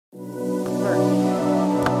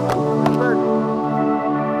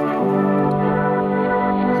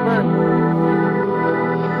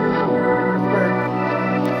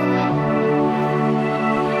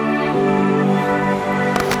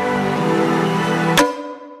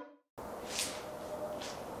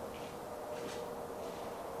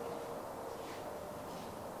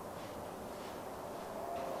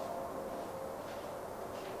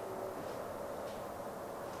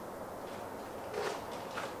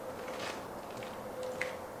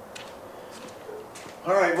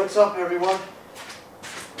Alright, what's up everyone?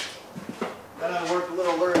 Then I worked a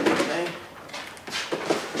little early today.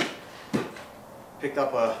 Picked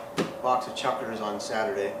up a box of Chukars on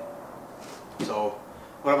Saturday. So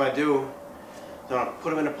what I'm going to do is I'm going to put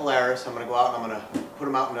them in a Polaris. I'm going to go out and I'm going to put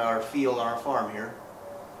them out in our field on our farm here.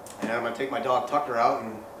 And I'm going to take my dog Tucker out,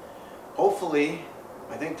 and hopefully,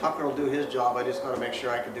 I think Tucker will do his job. I just got to make sure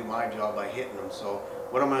I can do my job by hitting them. So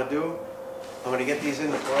what I'm going to do, I'm going to get these in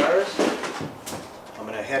the Polaris. I'm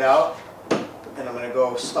going to head out and I'm going to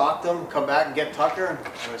go stalk them, come back and get Tucker, and I'm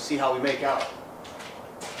going to see how we make out.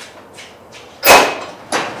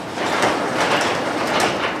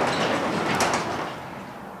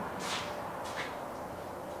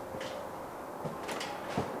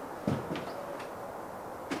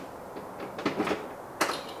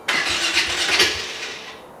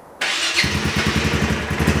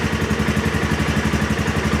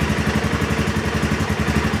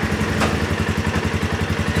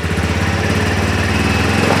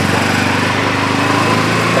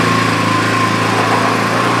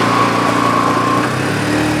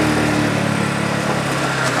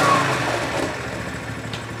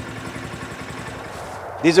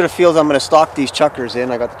 These are the fields I'm going to stock these Chukars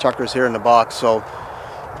in. I got the Chukars here in the box, so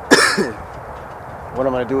what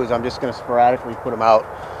I'm going to do is I'm just going to sporadically put them out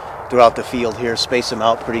throughout the field here, space them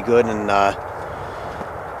out pretty good, and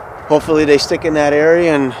hopefully they stick in that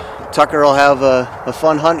area and Tucker will have a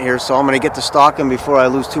fun hunt here, so I'm going to get to stock them before I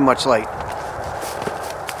lose too much light.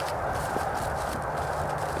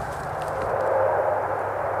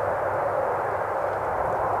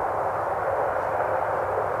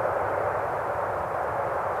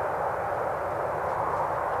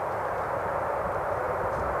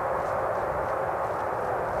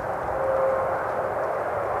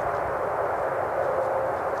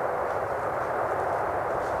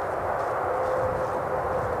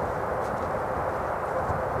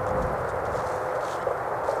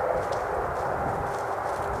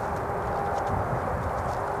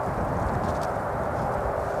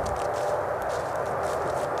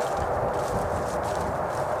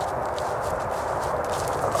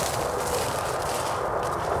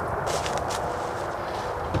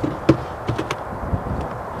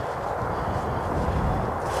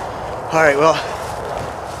 Alright, well,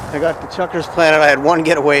 I got the Chukars planted. I had one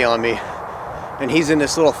get away on me, and he's in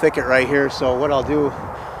this little thicket right here, so what I'll do,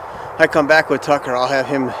 I come back with Tucker, I'll have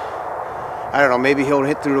him, I don't know, maybe he'll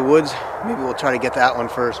hit through the woods, maybe we'll try to get that one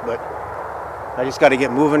first, but I just got to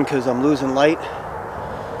get moving because I'm losing light.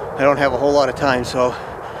 I don't have a whole lot of time, so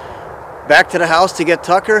back to the house to get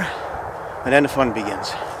Tucker, and then the fun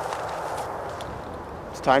begins.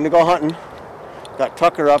 It's time to go hunting. Got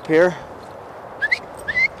Tucker up here.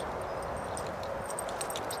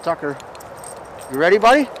 Tucker, you ready,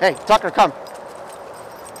 buddy? Hey, Tucker, come.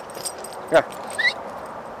 Here.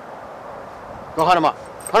 Go hunt him up.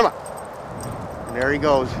 Hunt him up. And there he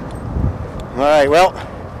goes. All right, well,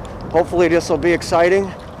 hopefully this will be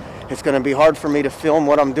exciting. It's going to be hard for me to film.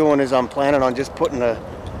 What I'm doing is I'm planning on just putting a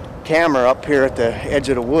camera up here at the edge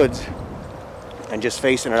of the woods and just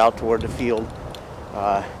facing it out toward the field.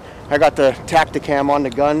 I got the Tacticam on the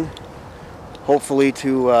gun, hopefully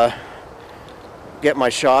to get my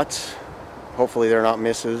shots. Hopefully they're not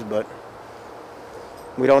misses, but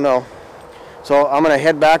we don't know. So I'm gonna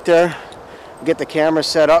head back there, get the camera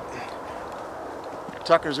set up.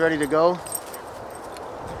 Tucker's ready to go.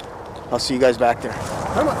 I'll see you guys back there.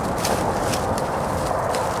 Come on.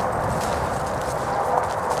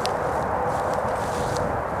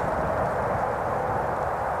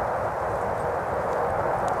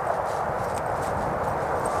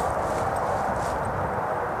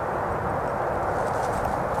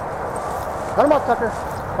 Hunt him up, Tucker.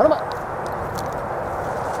 Hunt him up.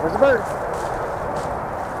 Where's the bird?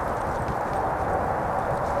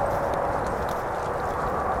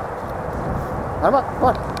 Hunt him up. Come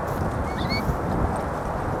on.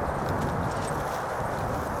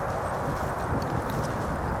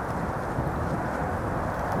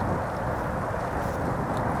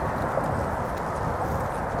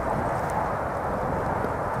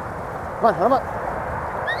 Come on, hunt him up.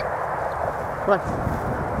 Come on.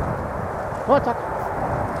 Come on, Tucker.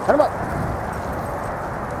 Hunt him up.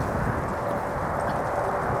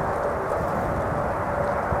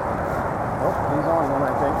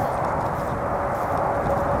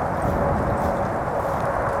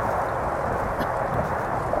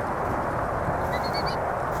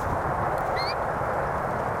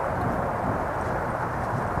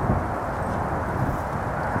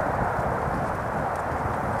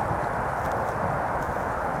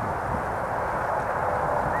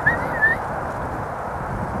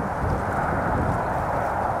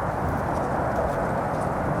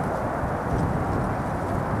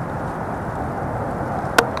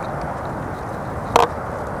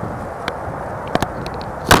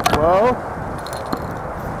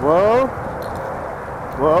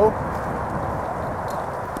 Whoa.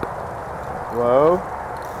 Whoa.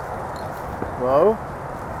 Whoa.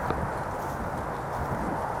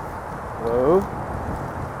 Whoa.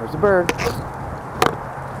 There's the bird.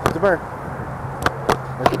 There's the bird.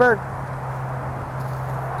 There's the bird.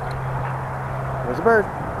 There's the bird.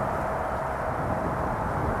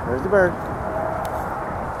 There's the bird.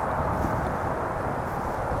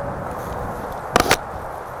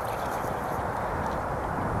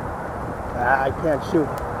 Ah, I can't shoot.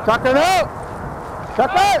 Chukar, no!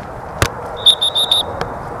 Chukar!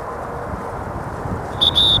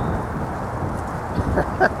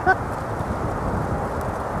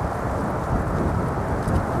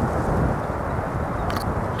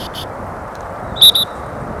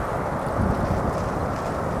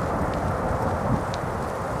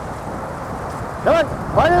 Come on,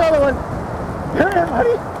 find another one. Come here,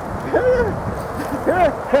 buddy. Come here. Come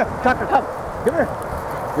here. Here, Chukar, come. Come here.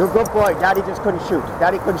 You're a good boy. Daddy just couldn't shoot.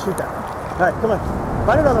 Daddy couldn't shoot that. All right, come on.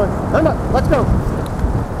 Find another one. Come on, let's go.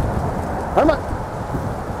 Come on.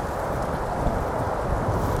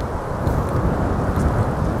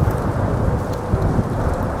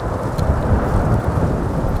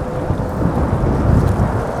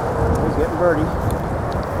 He's getting birdie.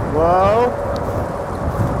 Whoa.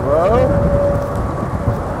 Whoa.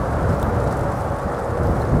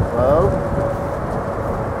 Whoa.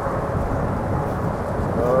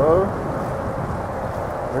 Whoa.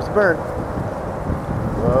 Where's the bird?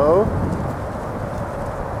 Whoa.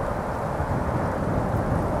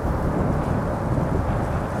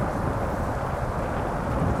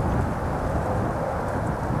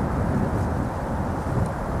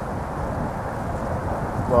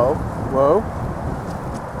 Whoa. Whoa.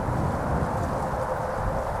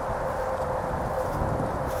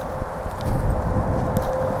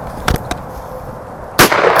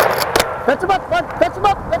 Fetch him up, bud! Fetch him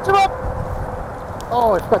up! Fetch him up!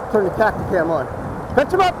 Oh, I forgot to turn the tacticam on.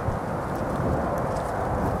 Fetch him up!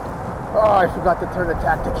 Oh, I forgot to turn the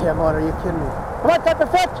tacticam on. Are you kidding me? Come on, Chukar,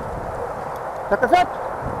 fetch! Chukar, fetch!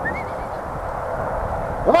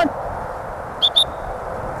 Come on!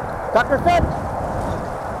 Chukar, fetch!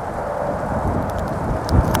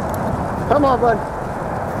 Come on, bud.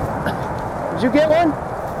 Did you get one?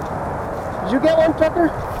 Did you get one, Chukar?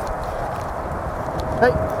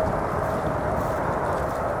 Hey.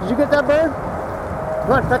 Did you get that bird?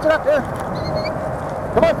 Come on, fetch it up there.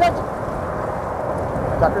 Come on, fetch.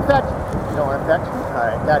 Chukar, fetch. You don't want to fetch?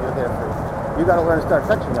 Alright, Daddy will get it for you. You gotta learn to start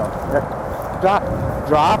fetching though. There. Drop,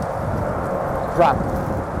 drop, drop,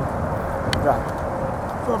 drop.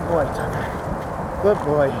 Good boy, Chukar. Good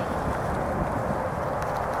boy.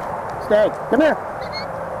 Stay. Come here.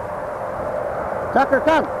 Chukar,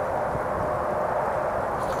 come.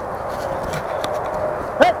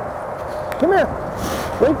 Hey, come here.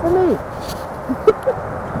 Wait for me.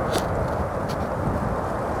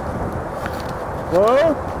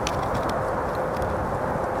 Whoa.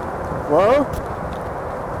 Whoa.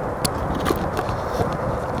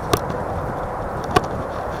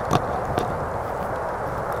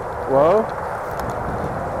 Whoa.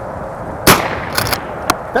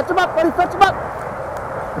 Fetch him up, buddy. Fetch him up.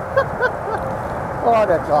 Oh,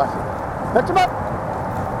 that's awesome. Fetch him up.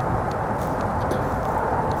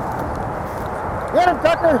 Get him,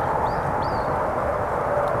 Chukar!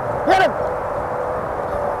 Get him!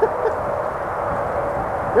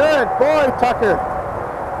 Good boy, Chukar!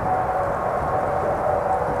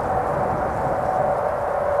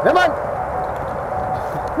 Come on!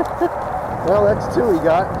 Well, that's two he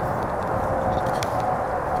got.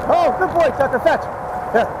 Oh, good boy, Chukar, fetch!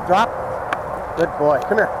 Here, drop. Good boy.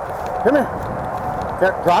 Come here. Come here.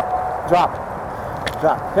 Here, drop. Drop.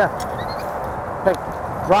 Drop. Here. Hey,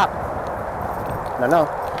 drop. No, no.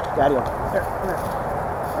 Daddy will. Here, come here.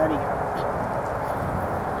 Daddy.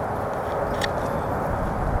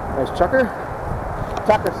 Nice, Chukar.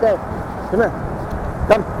 Chukar, stay. Come here.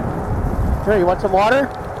 Come. Here, you want some water?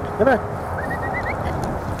 Come here.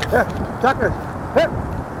 Here, Chukar. Here.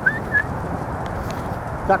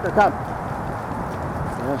 Chukar, come.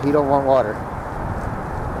 Well, he don't want water.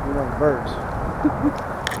 He wants birds.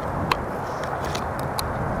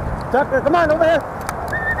 Chukar, come on, over here.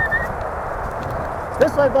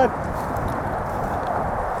 This way, bud.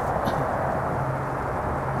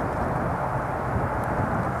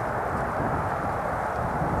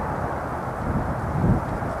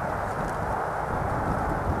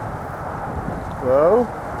 Whoa.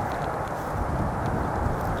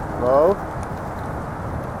 Whoa.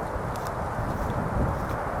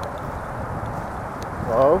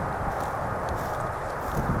 Whoa.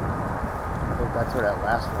 I think that's where that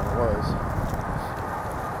last one was.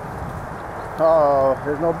 Oh,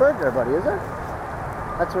 there's no bird there, buddy, is there?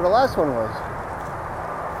 That's where the last one was.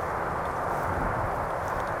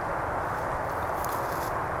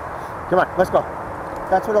 Come on, let's go.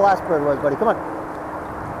 That's where the last bird was, buddy. Come on.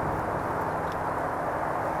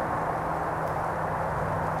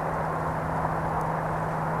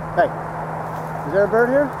 Hey, is there a bird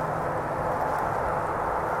here?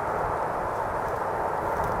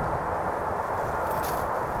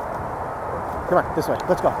 Come on, this way.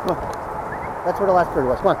 Let's go. Come on. That's where the last bird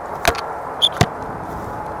was. Come on.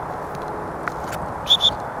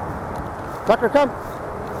 Tucker, come. I'm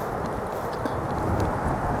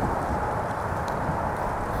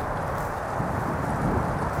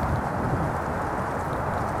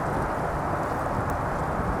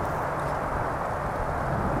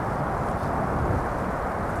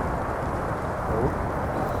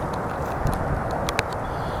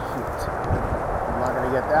not going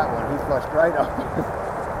to get that one. He flushed right up.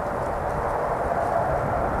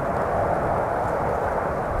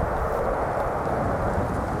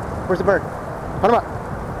 Where's the bird? Hunt him up.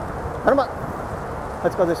 Hunt him up.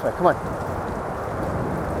 Let's go this way. Come on.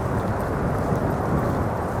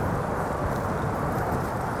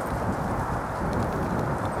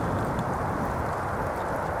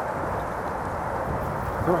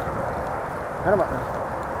 Come on. Hunt him up now.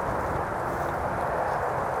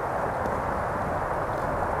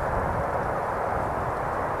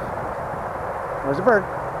 Where's the bird?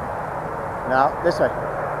 Now, this way.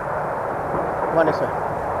 Come on, this way.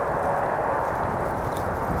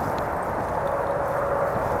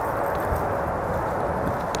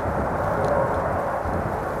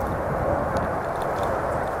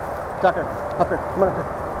 Tucker, up here. Come on up here.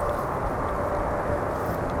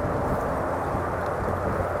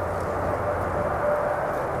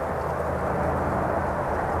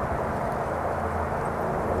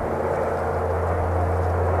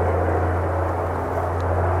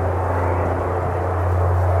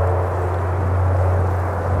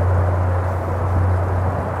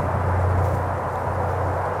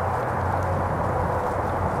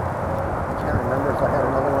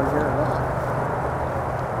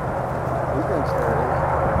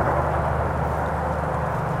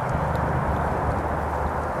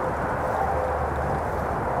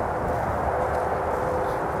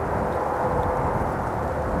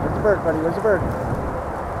 Bird, buddy, where's the bird?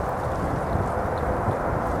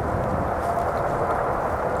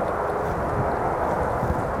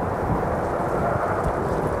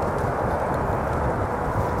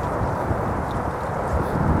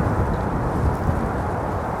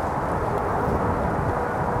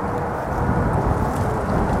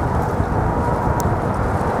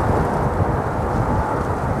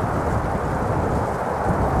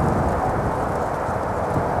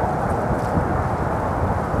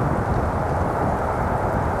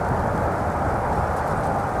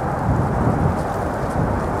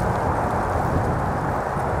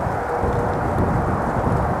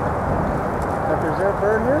 Is there a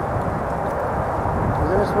bird here?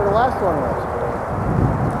 Isn't this where the last one was?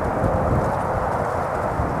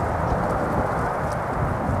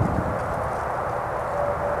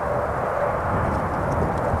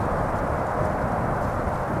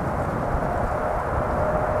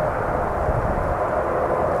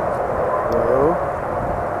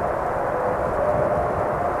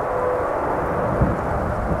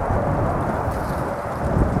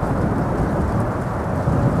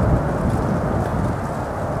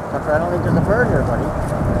 I don't think there's a bird here, buddy.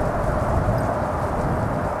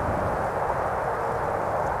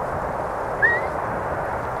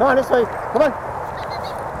 Come on, this way. Come on.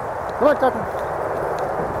 Come on, Tucker.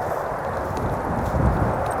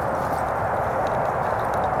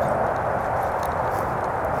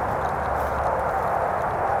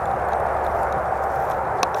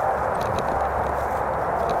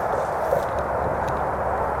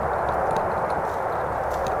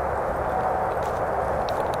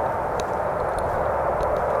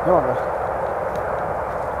 Come on, bro.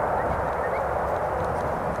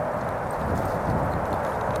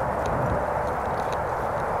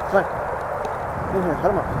 Come on. In here,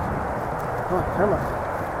 cut him up. Come on, cut him up.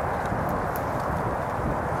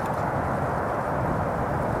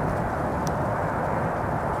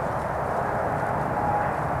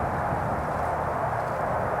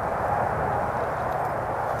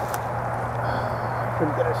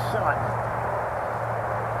 Couldn't get a shot.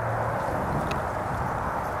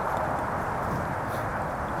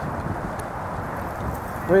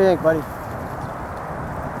 What do you think, buddy?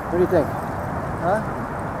 What do you think? Huh?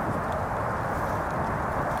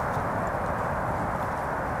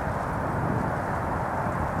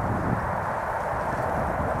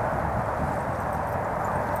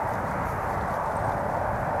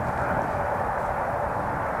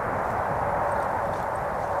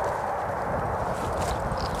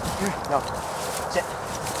 Here, no. Sit.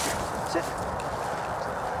 Sit.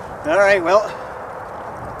 All right, well,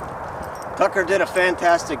 Tucker did a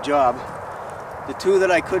fantastic job. The two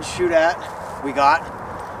that I could shoot at, we got.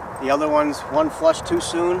 The other ones, one flushed too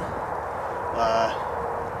soon,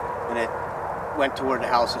 and it went toward the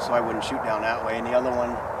houses, so I wouldn't shoot down that way. And the other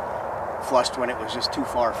one flushed when it was just too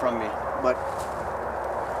far from me. But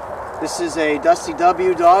this is a Dusty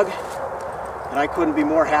W dog, and I couldn't be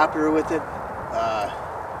more happier with it.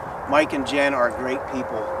 Mike and Jen are great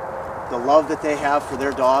people. The love that they have for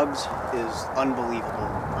their dogs is unbelievable.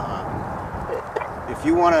 If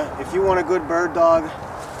you want a good bird dog,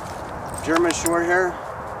 German Shorthair,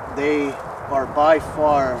 they are by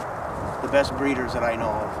far the best breeders that I know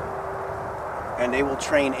of, and they will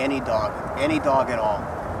train any dog at all.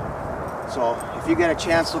 So if you get a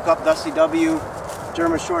chance, look up Dusty W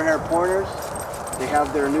German Shorthair pointers. They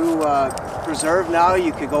have their new preserve now.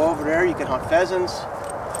 You could go over there, you can hunt pheasants.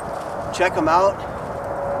 Check them out.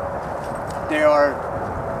 They are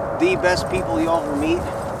the best people you'll ever meet.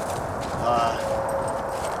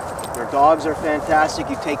 Their dogs are fantastic.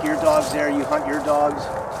 You take your dogs there, you hunt your dogs.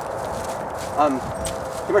 Come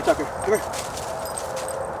here, Tucker, come here.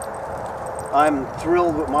 I'm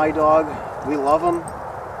thrilled with my dog. We love him.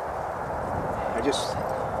 I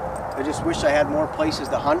just wish I had more places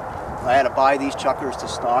to hunt. I had to buy these Chukars to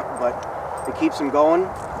stock, but it keeps him going.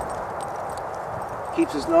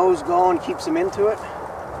 Keeps his nose going, keeps him into it,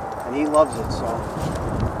 and he loves it. So,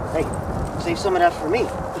 hey, save some of that for me.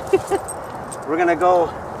 We're gonna go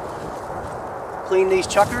clean these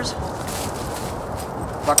Chukars.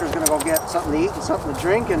 Tucker's gonna go get something to eat and something to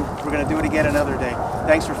drink, and we're gonna do it again another day.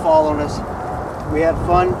 Thanks for following us. We had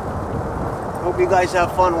fun. Hope you guys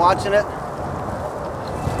have fun watching it.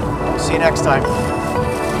 We'll see you next time.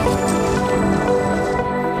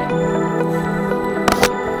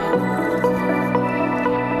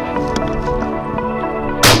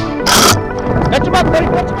 Catch him up, buddy,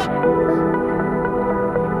 catch him up.